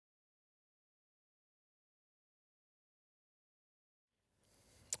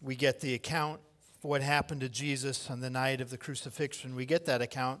We get the account of what happened to Jesus on the night of the crucifixion. We get that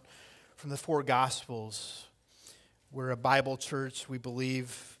account from the four Gospels. We're a Bible church. We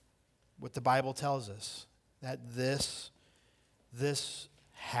believe what the Bible tells us, that this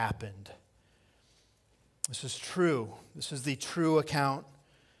happened. This is true. This is the true account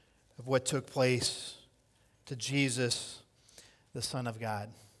of what took place to Jesus, the Son of God.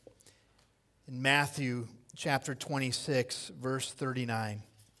 In Matthew chapter 26, verse 39,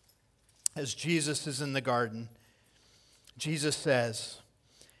 as Jesus is in the garden, Jesus says,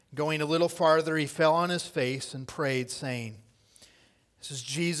 going a little farther, he fell on his face and prayed, saying, this is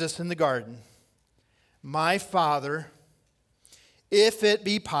Jesus in the garden, my Father, if it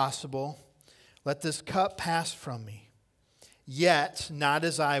be possible, let this cup pass from me. Yet not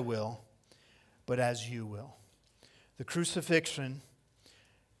as I will, but as you will. The crucifixion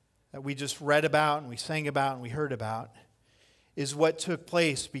that we just read about and we sang about and we heard about is what took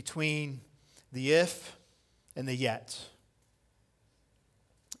place between the if and the yet.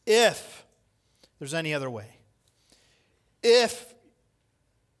 If there's any other way. If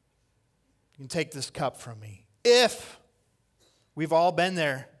you can take this cup from me. If we've all been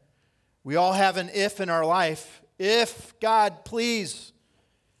there. We all have an if in our life. If, God, please.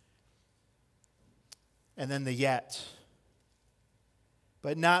 And then the yet.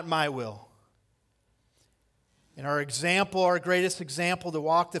 But not my will. And our example, our greatest example to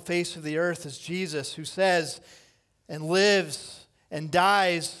walk the face of the earth is Jesus, who says and lives and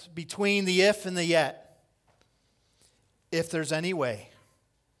dies between the if and the yet. If there's any way,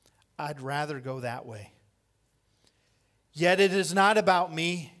 I'd rather go that way. Yet it is not about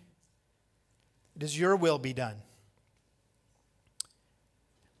me. It is your will be done.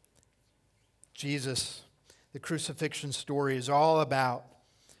 Jesus, the crucifixion story is all about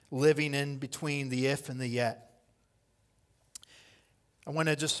living in between the if and the yet. I want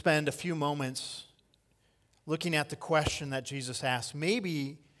to just spend a few moments looking at the question that Jesus asked.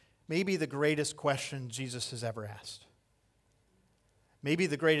 Maybe the greatest question Jesus has ever asked. Maybe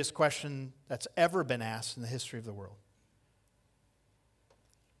the greatest question that's ever been asked in the history of the world.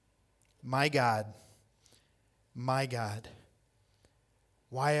 My God,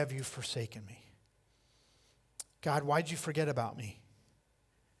 why have you forsaken me? God, why'd you forget about me?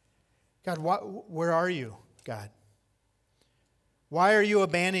 God, where are you, God? Why are you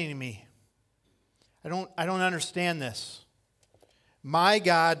abandoning me? I don't understand this. My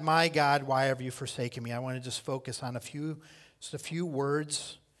God, why have you forsaken me? I want to just focus on just a few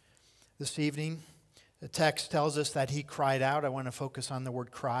words this evening. The text tells us that he cried out. I want to focus on the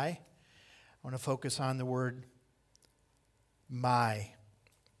word cry. I want to focus on the word my.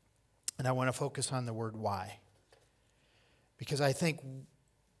 And I want to focus on the word why. Because I think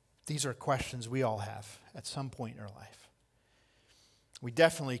these are questions we all have at some point in our life. We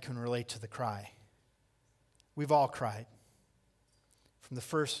definitely can relate to the cry. We've all cried. From the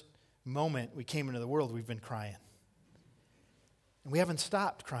first moment we came into the world, we've been crying. And we haven't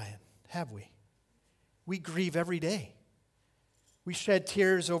stopped crying, have we? We grieve every day. We shed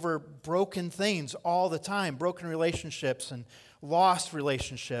tears over broken things all the time, broken relationships and lost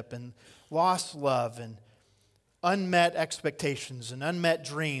relationship and lost love and unmet expectations and unmet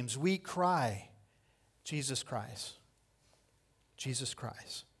dreams. We cry. Jesus cries. Jesus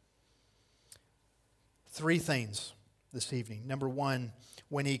cries. Three things this evening. Number one,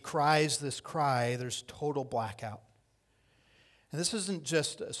 when he cries this cry, there's total blackout. And this isn't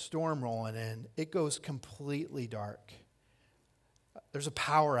just a storm rolling in. It goes completely dark. There's a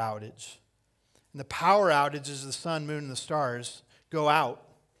power outage. And the power outage is the sun, moon, and the stars go out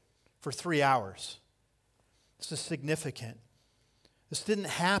for 3 hours. This is significant. This didn't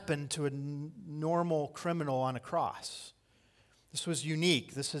happen to a normal criminal on a cross. This was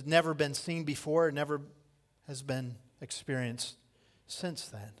unique. This has never been seen before. It never has been experienced since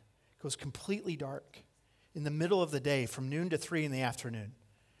then. It goes completely dark in the middle of the day from noon to 3 in the afternoon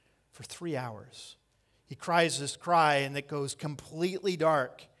for 3 hours. He cries this cry and it goes completely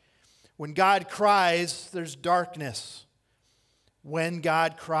dark. When God cries, there's darkness. When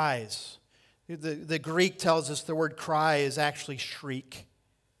God cries. The Greek tells us the word cry is actually shriek.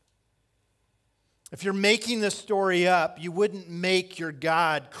 If you're making this story up, you wouldn't make your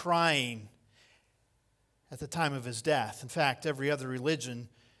God crying at the time of his death. In fact, every other religion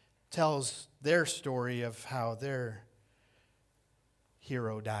tells their story of how their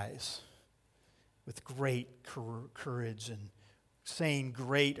hero dies with great courage and saying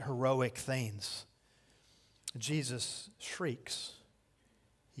great heroic things. Jesus shrieks.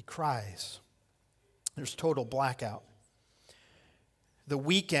 He cries. There's total blackout. The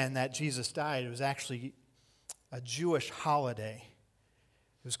weekend that Jesus died, it was actually a Jewish holiday.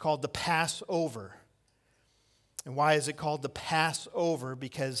 It was called the Passover. And why is it called the Passover?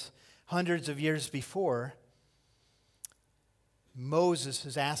 Because hundreds of years before, Moses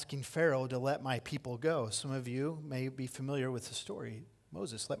is asking Pharaoh to let my people go. Some of you may be familiar with the story.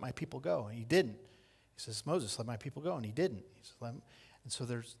 Moses, let my people go. And he didn't. He says, Moses, let my people go. And he didn't. He says, and so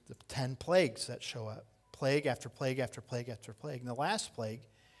there's the 10 plagues that show up. Plague after plague after plague after plague. And the last plague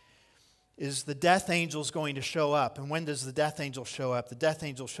is the death angel's going to show up. And when does the death angel show up? The death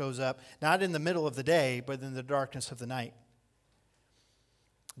angel shows up not in the middle of the day, but in the darkness of the night.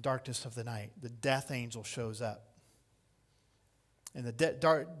 Darkness of the night. The death angel shows up. And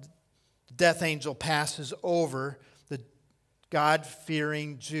the death angel passes over the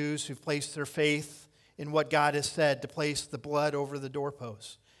God-fearing Jews who've placed their faith in what God has said to place the blood over the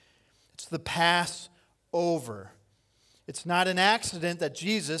doorposts. It's the Passover. It's not an accident that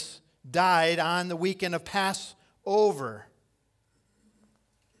Jesus died on the weekend of Passover.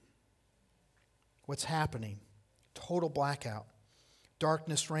 What's happening? Total blackout.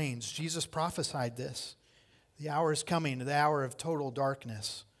 Darkness reigns. Jesus prophesied this. The hour is coming, the hour of total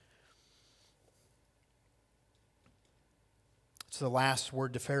darkness. It's the last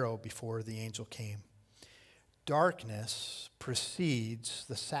word to Pharaoh before the angel came. Darkness precedes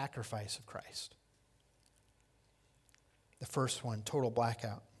the sacrifice of Christ. The first one, total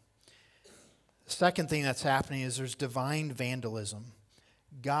blackout. The second thing that's happening is there's divine vandalism.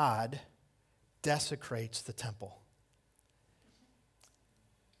 God desecrates the temple.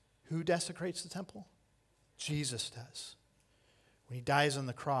 Who desecrates the temple? Jesus does. When he dies on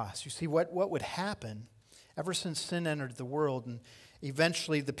the cross. You see, what would happen ever since sin entered the world and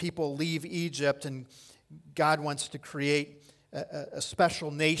eventually the people leave Egypt and God wants to create a special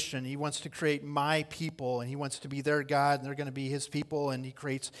nation. He wants to create my people and he wants to be their God and they're going to be his people, and he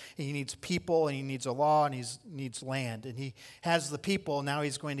needs people and he needs a law and he needs land. And he has the people, now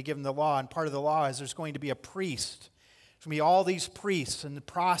he's going to give them the law, and part of the law is there's going to be a priest. There's going to be all these priests and the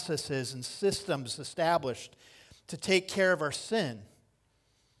processes and systems established to take care of our sin.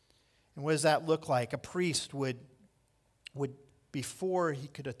 And what does that look like? A priest would before he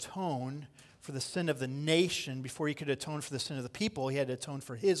could atone for the sin of the nation, before he could atone for the sin of the people, he had to atone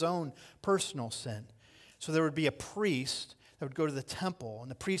for his own personal sin. So there would be a priest that would go to the temple,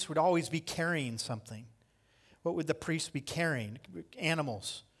 and the priest would always be carrying something. What would the priest be carrying?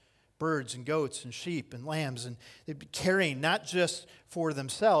 Animals. Birds and goats and sheep and lambs, and they'd be carrying not just for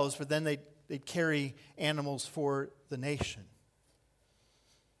themselves, but then they'd carry animals for the nation.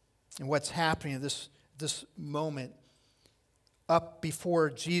 And what's happening at this moment, up before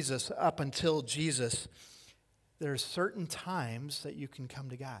Jesus, up until Jesus, there's certain times that you can come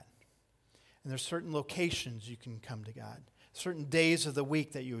to God. And there's certain locations you can come to God. Certain days of the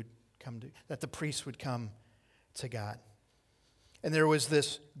week that you would come to, that the priest would come to God. And there was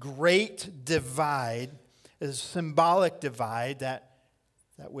this great divide, a symbolic divide that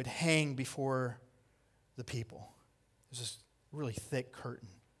would hang before the people. There's this really thick curtain,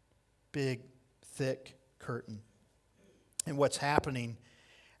 big, thick curtain. And what's happening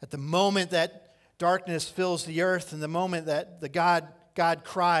at the moment that darkness fills the earth and the moment that the God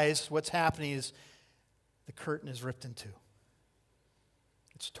cries, what's happening is the curtain is ripped in two.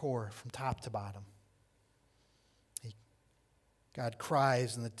 It's tore from top to bottom. God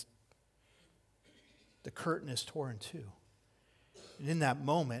cries and the curtain is torn in two. And in that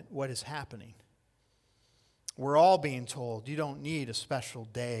moment, what is happening? We're all being told you don't need a special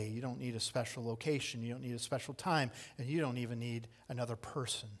day, you don't need a special location, you don't need a special time, and you don't even need another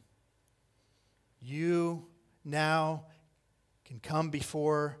person. You now can come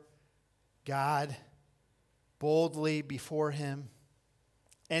before God, boldly before him,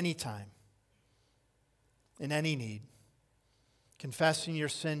 anytime, in any need, confessing your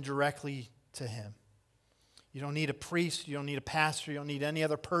sin directly to him. You don't need a priest, you don't need a pastor, you don't need any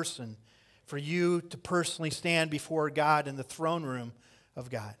other person for you to personally stand before God in the throne room of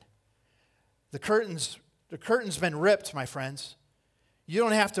God. The curtain's been ripped, my friends. You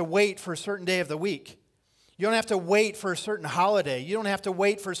don't have to wait for a certain day of the week. You don't have to wait for a certain holiday. You don't have to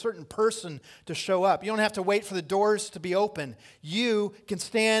wait for a certain person to show up. You don't have to wait for the doors to be open. You can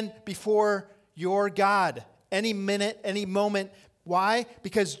stand before your God any minute, any moment. Why?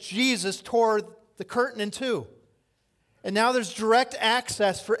 Because Jesus tore the curtain in two. And now there's direct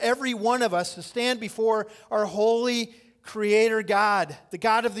access for every one of us to stand before our holy Creator God, the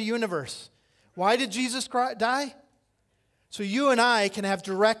God of the universe. Why did Jesus die? So you and I can have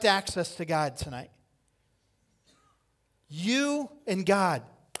direct access to God tonight. You and God,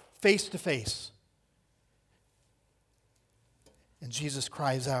 face to face. And Jesus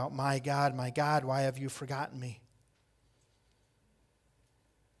cries out, my God, why have you forgotten me?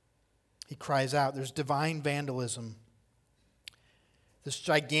 He cries out. There's divine vandalism. This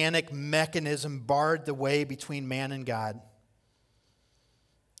gigantic mechanism barred the way between man and God.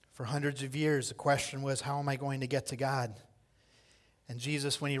 For hundreds of years, the question was, how am I going to get to God? And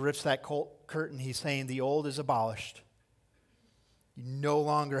Jesus, when he rips that curtain, he's saying the old is abolished. You no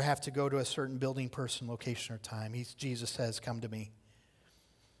longer have to go to a certain building, person, location, or time. Jesus says, come to me.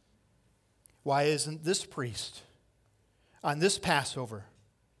 Why isn't this priest on this Passover,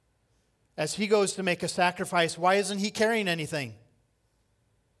 as he goes to make a sacrifice, why isn't he carrying anything?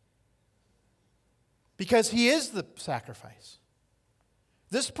 Because he is the sacrifice.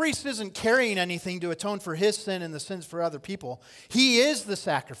 This priest isn't carrying anything to atone for his sin and the sins for other people. He is the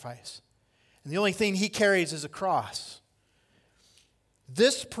sacrifice. And the only thing he carries is a cross.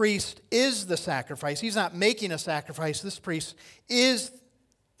 This priest is the sacrifice. He's not making a sacrifice. This priest is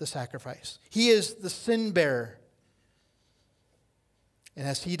the sacrifice. He is the sin bearer. And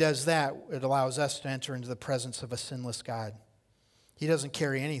as he does that, it allows us to enter into the presence of a sinless God. He doesn't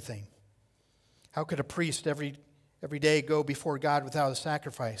carry anything. How could a priest every day go before God without a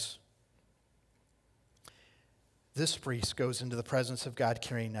sacrifice? This priest goes into the presence of God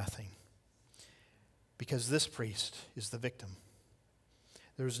carrying nothing. Because this priest is the victim.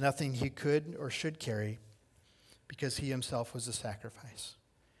 There was nothing he could or should carry because he himself was the sacrifice.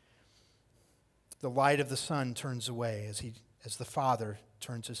 The light of the sun turns away as the Father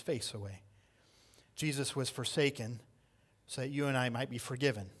turns his face away. Jesus was forsaken so that you and I might be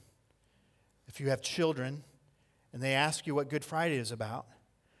forgiven. If you have children and they ask you what Good Friday is about,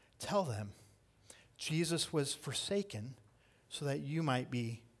 tell them Jesus was forsaken so that you might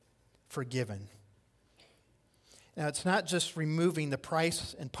be forgiven. Now, it's not just removing the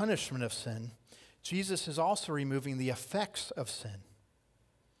price and punishment of sin. Jesus is also removing the effects of sin.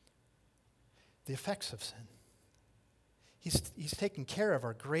 The effects of sin. He's taking care of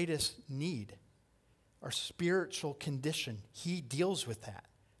our greatest need, our spiritual condition. He deals with that.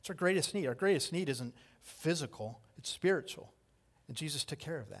 It's our greatest need. Our greatest need isn't physical, it's spiritual. And Jesus took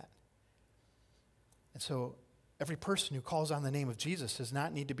care of that. And so every person who calls on the name of Jesus does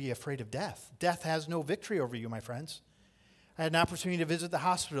not need to be afraid of death. Death has no victory over you, my friends. I had an opportunity to visit the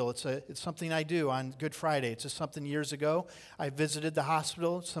hospital. It's something I do on Good Friday. It's just something years ago. I visited the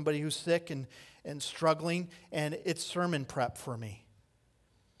hospital, somebody who's sick and struggling, and it's sermon prep for me.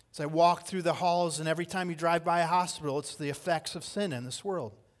 As I walk through the halls, and every time you drive by a hospital, it's the effects of sin in this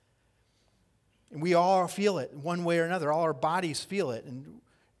world. And we all feel it one way or another. All our bodies feel it. And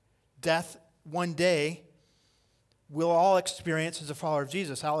death, one day, we'll all experience as a follower of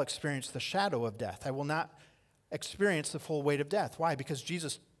Jesus. I'll experience the shadow of death. I will not experience the full weight of death. Why? Because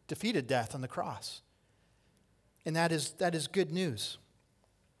Jesus defeated death on the cross. And that is good news.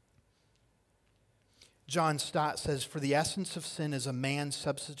 John Stott says, for the essence of sin is a man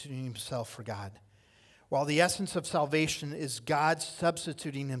substituting himself for God, while the essence of salvation is God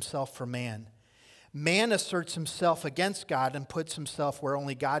substituting himself for man. Man asserts himself against God and puts himself where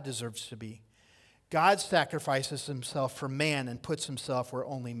only God deserves to be. God sacrifices himself for man and puts himself where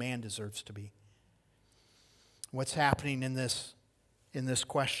only man deserves to be. What's happening in this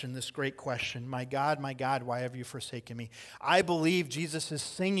question, this great question? My God, why have you forsaken me? I believe Jesus is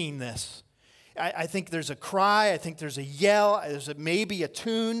singing this. I think there's a cry. I think there's a yell. There's maybe a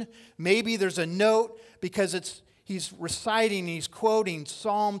tune. Maybe there's a note because he's reciting, he's quoting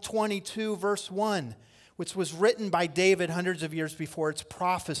Psalm 22, verse 1, which was written by David hundreds of years before. It's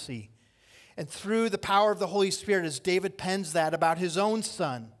prophecy. And through the power of the Holy Spirit, as David pens that about his own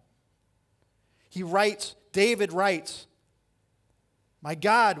son, David writes, my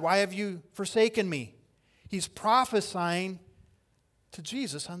God, why have you forsaken me? He's prophesying to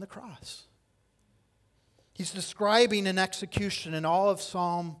Jesus on the cross. He's describing an execution in all of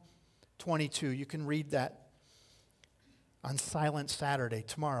Psalm 22. You can read that on Silent Saturday,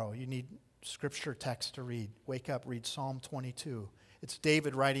 tomorrow. You need scripture text to read. Wake up, read Psalm 22. It's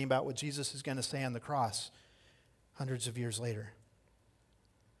David writing about what Jesus is going to say on the cross hundreds of years later.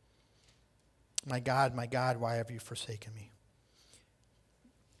 My God, why have you forsaken me?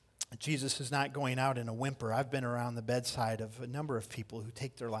 Jesus is not going out in a whimper. I've been around the bedside of a number of people who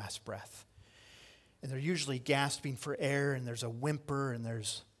take their last breath. And they're usually gasping for air, and there's a whimper, and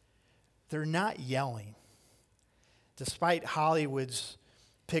they're not yelling. Despite Hollywood's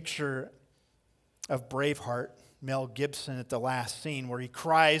picture of Braveheart, Mel Gibson at the last scene where he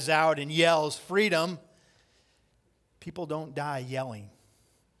cries out and yells, freedom, people don't die yelling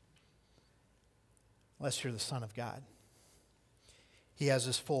unless you're the Son of God. He has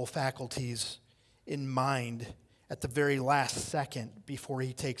his full faculties in mind at the very last second before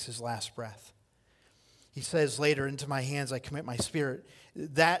he takes his last breath. He says later, into my hands I commit my spirit.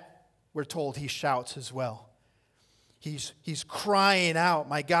 That we're told he shouts as well. He's crying out,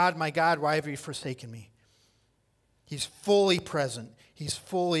 my God, why have you forsaken me? He's fully present. He's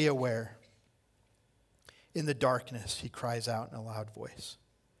fully aware. In the darkness, he cries out in a loud voice.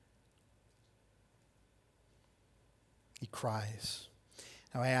 He cries.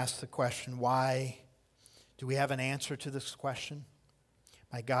 Now I ask the question, why? Do we have an answer to this question?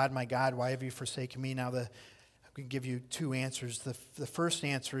 My God, why have you forsaken me? Now I can give you two answers. The first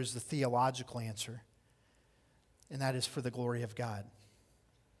answer is the theological answer, and that is for the glory of God.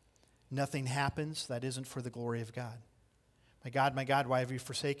 Nothing happens that isn't for the glory of God. My God, why have you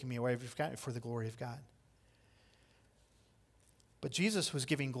forsaken me? Why have you forgotten me? For the glory of God. But Jesus was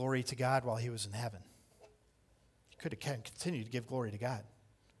giving glory to God while he was in heaven. He could have continued to give glory to God.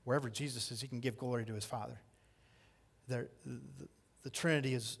 Wherever Jesus is, he can give glory to his Father. The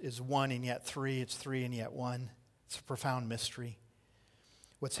Trinity is one and yet three. It's three and yet one. It's a profound mystery.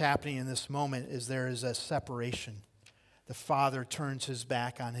 What's happening in this moment is there is a separation. The Father turns his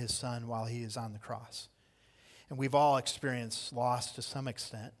back on his Son while he is on the cross. And we've all experienced loss to some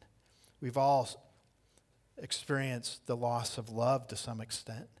extent. We've all experienced the loss of love to some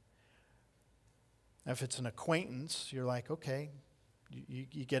extent. If it's an acquaintance, you're like, okay,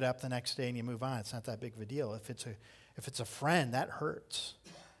 you get up the next day and you move on. It's not that big of a deal. If it's a friend, that hurts.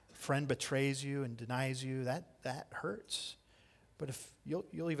 A friend betrays you and denies you, that hurts. But if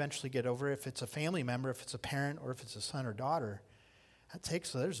you'll eventually get over it. If it's a family member, if it's a parent, or if it's a son or daughter,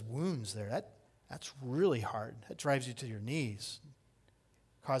 there's wounds there. That's really hard. That drives you to your knees.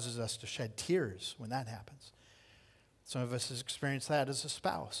 Causes us to shed tears when that happens. Some of us has experienced that as a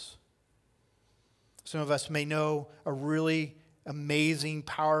spouse. Some of us may know a really amazing,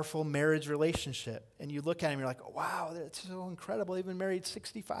 powerful marriage relationship. And you look at him, you're like, wow, that's so incredible. They've been married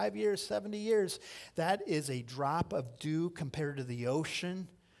 65 years, 70 years. That is a drop of dew compared to the ocean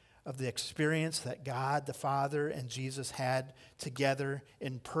of the experience that God, the Father, and Jesus had together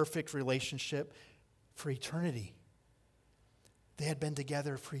in perfect relationship for eternity. They had been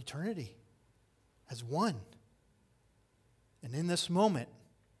together for eternity as one. And in this moment,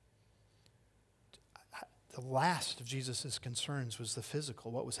 the last of Jesus' concerns was the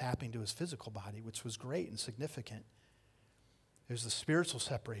physical, what was happening to his physical body, which was great and significant. It was the spiritual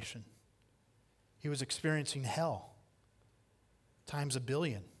separation. He was experiencing hell times 1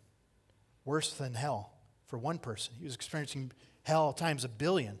 billion, worse than hell for one person. He was experiencing hell times 1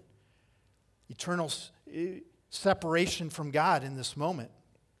 billion, eternal separation from God in this moment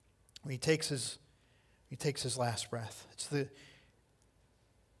when he takes his last breath. It's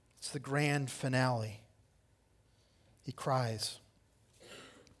the grand finale. He cries.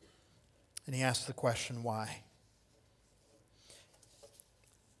 And he asks the question, why?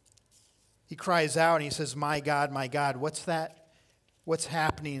 He cries out and he says, my God, what's that? What's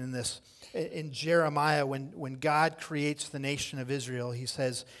happening in this? In Jeremiah, when God creates the nation of Israel, he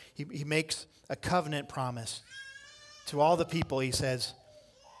says, he makes a covenant promise to all the people. He says,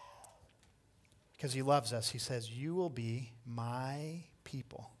 because he loves us, he says, you will be my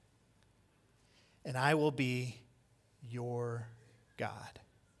people, and I will be your God.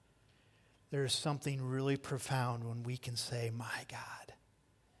 There's something really profound when we can say, my God.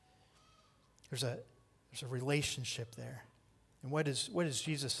 There's a relationship there. And what is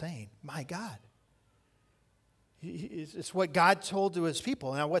Jesus saying? My God. It's what God told to his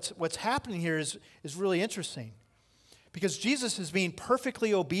people. Now what's happening here is really interesting, because Jesus is being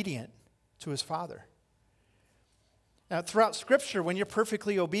perfectly obedient to his Father. Now throughout Scripture, when you're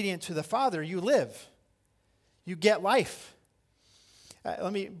perfectly obedient to the Father, you live. You get life.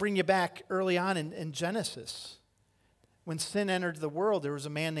 Let me bring you back early on in Genesis. When sin entered the world, there was a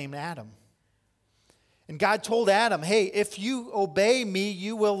man named Adam. And God told Adam, hey, if you obey me,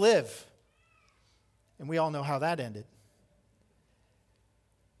 you will live. And we all know how that ended.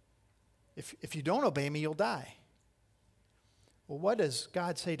 If you don't obey me, you'll die. Well, what does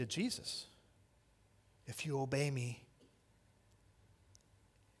God say to Jesus? If you obey me,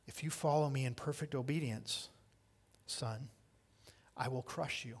 if you follow me in perfect obedience, son, I will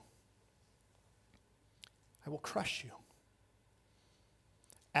crush you. I will crush you.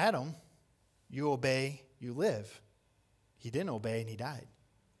 Adam, you obey, you live. He didn't obey and he died.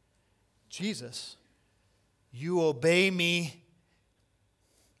 Jesus, you obey me,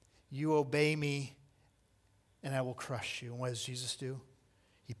 and I will crush you. And what does Jesus do?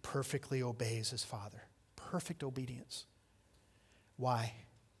 He perfectly obeys his Father. Perfect obedience. Why?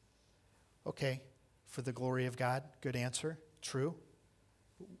 Okay, for the glory of God. Good answer. True.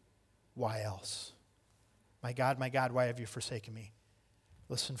 Why else? My God, why have you forsaken me?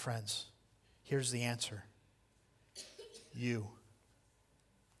 Listen, friends, here's the answer. You.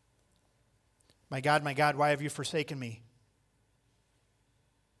 my God, why have you forsaken me?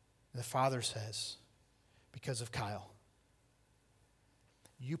 And the Father says, because of Kyle.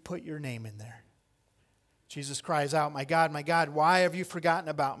 You put your name in there. Jesus cries out, my God, why have you forgotten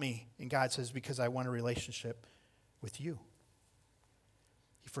about me? And God says, because I want a relationship with you.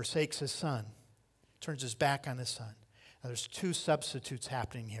 He forsakes his son, turns his back on his son. Now there's two substitutes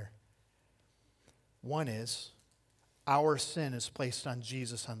happening here. One is our sin is placed on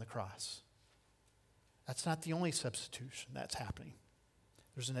Jesus on the cross. That's not the only substitution that's happening.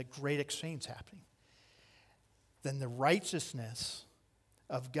 There's a great exchange happening. Then the righteousness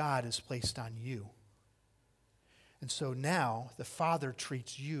of God is placed on you. And so now the Father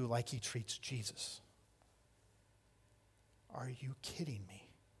treats you like he treats Jesus. Are you kidding me?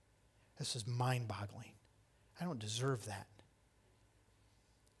 This is mind-boggling. I don't deserve that.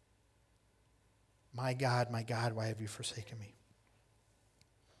 My God, why have you forsaken me?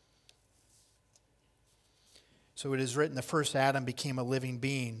 So it is written, the first Adam became a living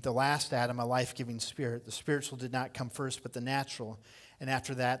being, the last Adam a life-giving spirit. The spiritual did not come first, but the natural, and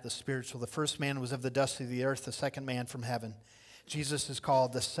after that, the spiritual. The first man was of the dust of the earth, the second man from heaven. Jesus is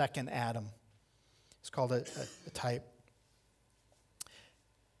called the second Adam. It's called a type.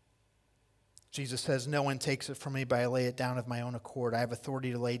 Jesus says, no one takes it from me, but I lay it down of my own accord. I have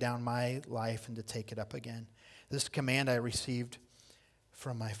authority to lay down my life and to take it up again. This command I received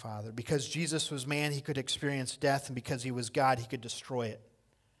from my Father. Because Jesus was man, he could experience death, and because he was God, he could destroy it.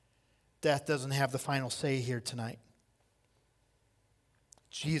 Death doesn't have the final say here tonight.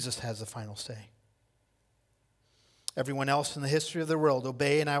 Jesus has the final say. Everyone else in the history of the world,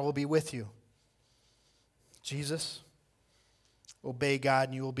 obey and I will be with you. Jesus, obey God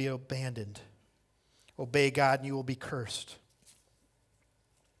and you will be abandoned. Obey God and you will be cursed.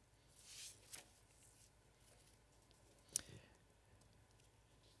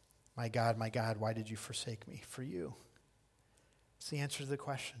 My God, why did you forsake me? For you. It's the answer to the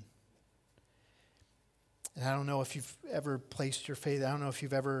question. And I don't know if you've ever placed your faith, I don't know if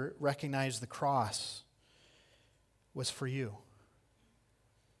you've ever recognized the cross was for you.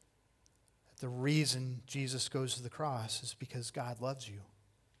 The reason Jesus goes to the cross is because God loves you.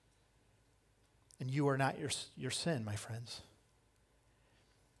 And you are not your sin, my friends.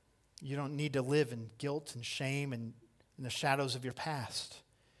 You don't need to live in guilt and shame and in the shadows of your past.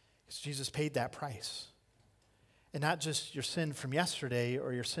 Because Jesus paid that price. And not just your sin from yesterday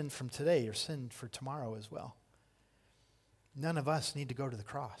or your sin from today, your sin for tomorrow as well. None of us need to go to the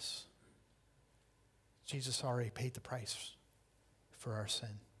cross. Jesus already paid the price for our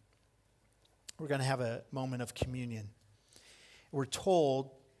sin. We're going to have a moment of communion. We're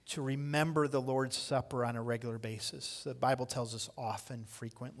told to remember the Lord's Supper on a regular basis. The Bible tells us often,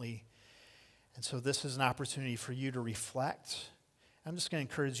 frequently. And so this is an opportunity for you to reflect. I'm just going to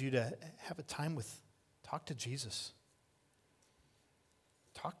encourage you to have a time talk to Jesus.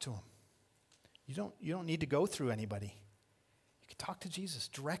 Talk to him. You don't need to go through anybody. You can talk to Jesus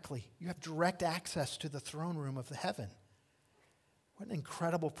directly. You have direct access to the throne room of the heaven. What an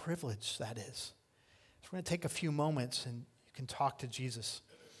incredible privilege that is. So we're going to take a few moments and you can talk to Jesus.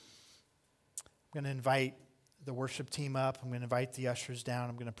 I'm going to invite the worship team up. I'm going to invite the ushers down.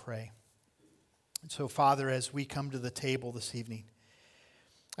 I'm going to pray. And so, Father, as we come to the table this evening,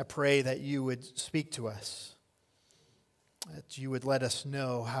 I pray that you would speak to us, that you would let us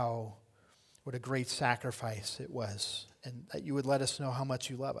know what a great sacrifice it was, and that you would let us know how much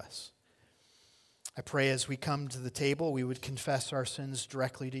you love us. I pray as we come to the table, we would confess our sins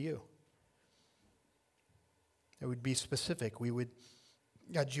directly to you. It would be specific.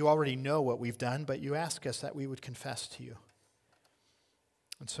 God, you already know what we've done, but you ask us that we would confess to you.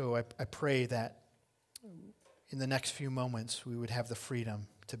 And so I pray that in the next few moments, we would have the freedom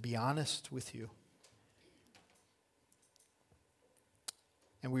to be honest with you.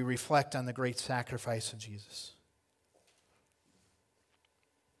 And we reflect on the great sacrifice of Jesus.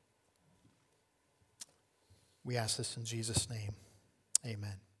 We ask this in Jesus' name.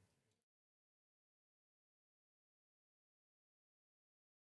 Amen.